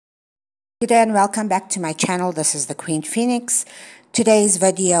Good day and welcome back to my channel. This is the Queen Phoenix. Today's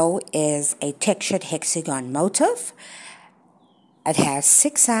video is a textured hexagon motif. It has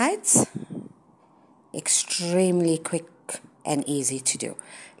 6 sides, extremely quick and easy to do.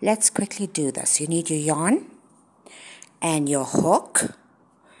 Let's quickly do this. You need your yarn and your hook.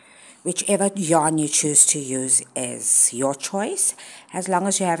 Whichever yarn you choose to use is your choice, as long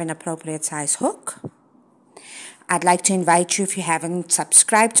as you have an appropriate size hook. I'd like to invite you, if you haven't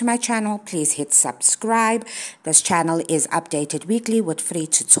subscribed to my channel, please hit subscribe. This channel is updated weekly with free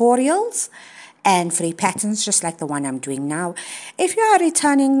tutorials and free patterns, just like the one I'm doing now. If you are a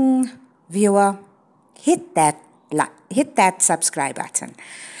returning viewer, hit that subscribe button.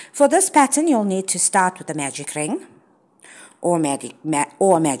 For this pattern, you'll need to start with a magic ring or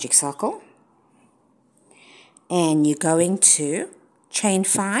magic circle. And you're going to chain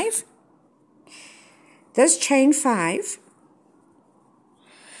 5. This chain 5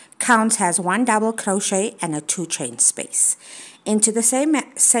 counts as 1 double crochet and a 2 chain space. Into the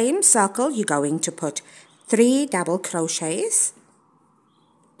same circle, you're going to put 3 double crochets.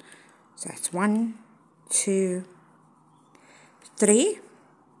 So that's 1, 2, 3.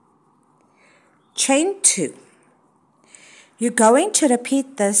 Chain 2. You're going to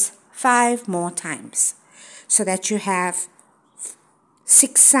repeat this 5 more times so that you have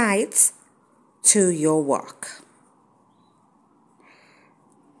 6 sides to your work.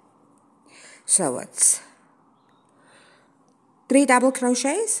 So it's 3 double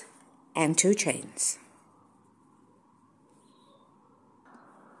crochets and 2 chains.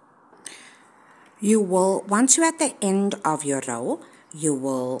 Once you're at the end of your row, you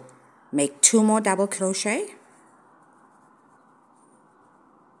will make 2 more double crochet.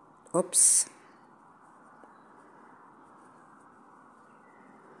 Oops.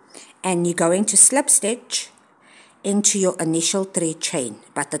 And you're going to slip stitch into your initial 3 chain,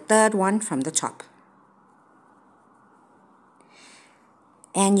 but the third one from the top.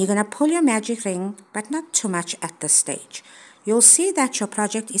 And you're going to pull your magic ring, but not too much at this stage. You'll see that your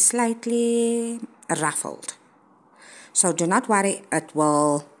project is slightly ruffled. So do not worry, it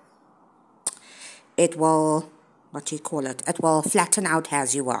will flatten out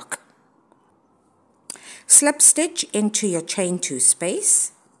as you work. Slip stitch into your chain 2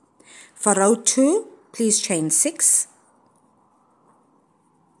 space. For row 2, please chain 6.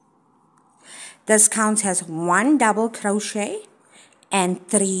 This counts as 1 double crochet and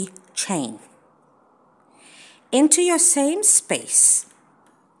 3 chain. Into your same space,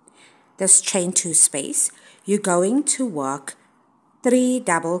 this chain 2 space, you're going to work 3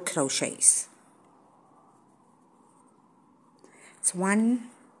 double crochets. It's 1,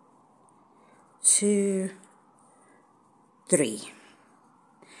 2, 3.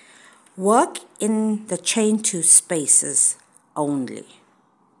 Work in the chain 2 spaces only.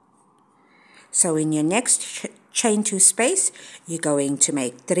 So in your next chain 2 space, you're going to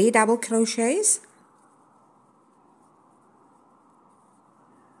make 3 double crochets,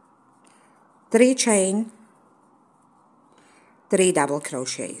 3 chain, 3 double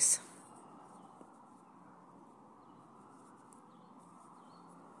crochets.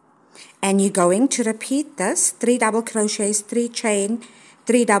 And you're going to repeat this 3 double crochets, 3 chain,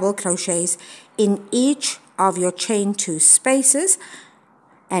 3 double crochets in each of your chain 2 spaces,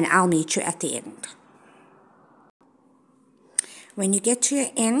 and I'll meet you at the end. When you get to your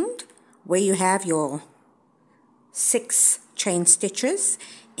end, where you have your 6 chain stitches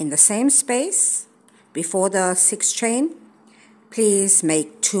in the same space before the 6th chain, please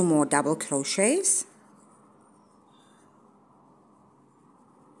make 2 more double crochets.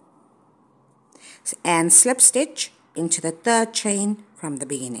 And slip stitch into the 3rd chain from the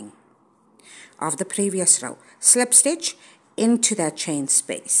beginning of the previous row. Slip stitch into that chain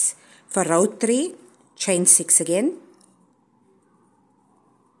space. For row 3, chain 6 again.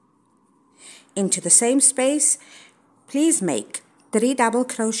 Into the same space, please make 3 double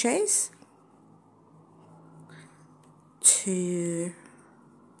crochets, 2,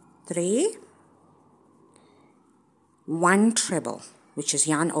 3, 1 treble, which is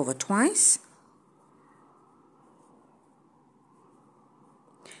yarn over twice,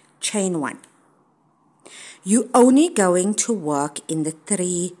 chain 1. You're only going to work in the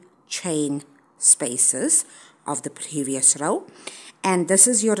 3 chain spaces of the previous row, and this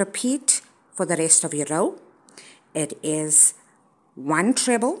is your repeat for the rest of your row. It is 1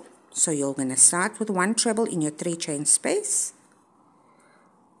 treble, so you're going to start with 1 treble in your 3 chain space,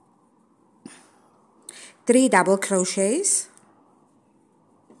 3 double crochets,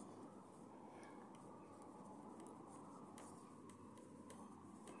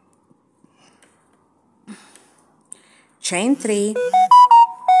 chain 3,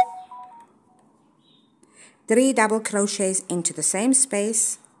 3 double crochets into the same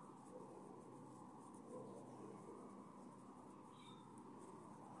space,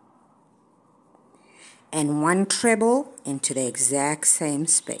 and 1 treble into the exact same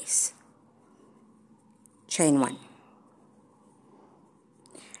space. Chain 1.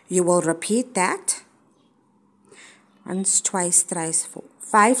 You will repeat that once, twice, thrice, 4,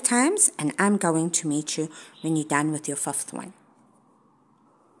 5 times, and I'm going to meet you when you're done with your 5th one.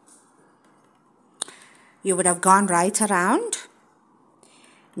 You would have gone right around.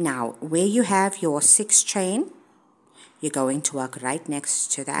 Now, where you have your 6th chain, you're going to work right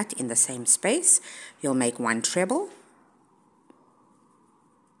next to that in the same space. You'll make 1 treble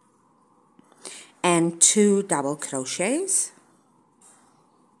and 2 double crochets.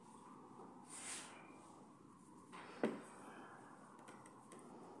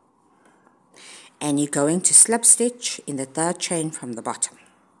 And you're going to slip stitch in the 3rd chain from the bottom.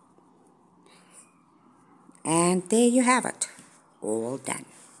 And there you have it, all done.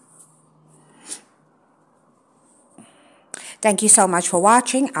 Thank you so much for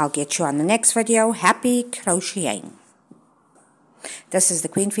watching. I'll get you on the next video. Happy crocheting. This is the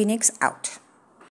Queen Phoenix out.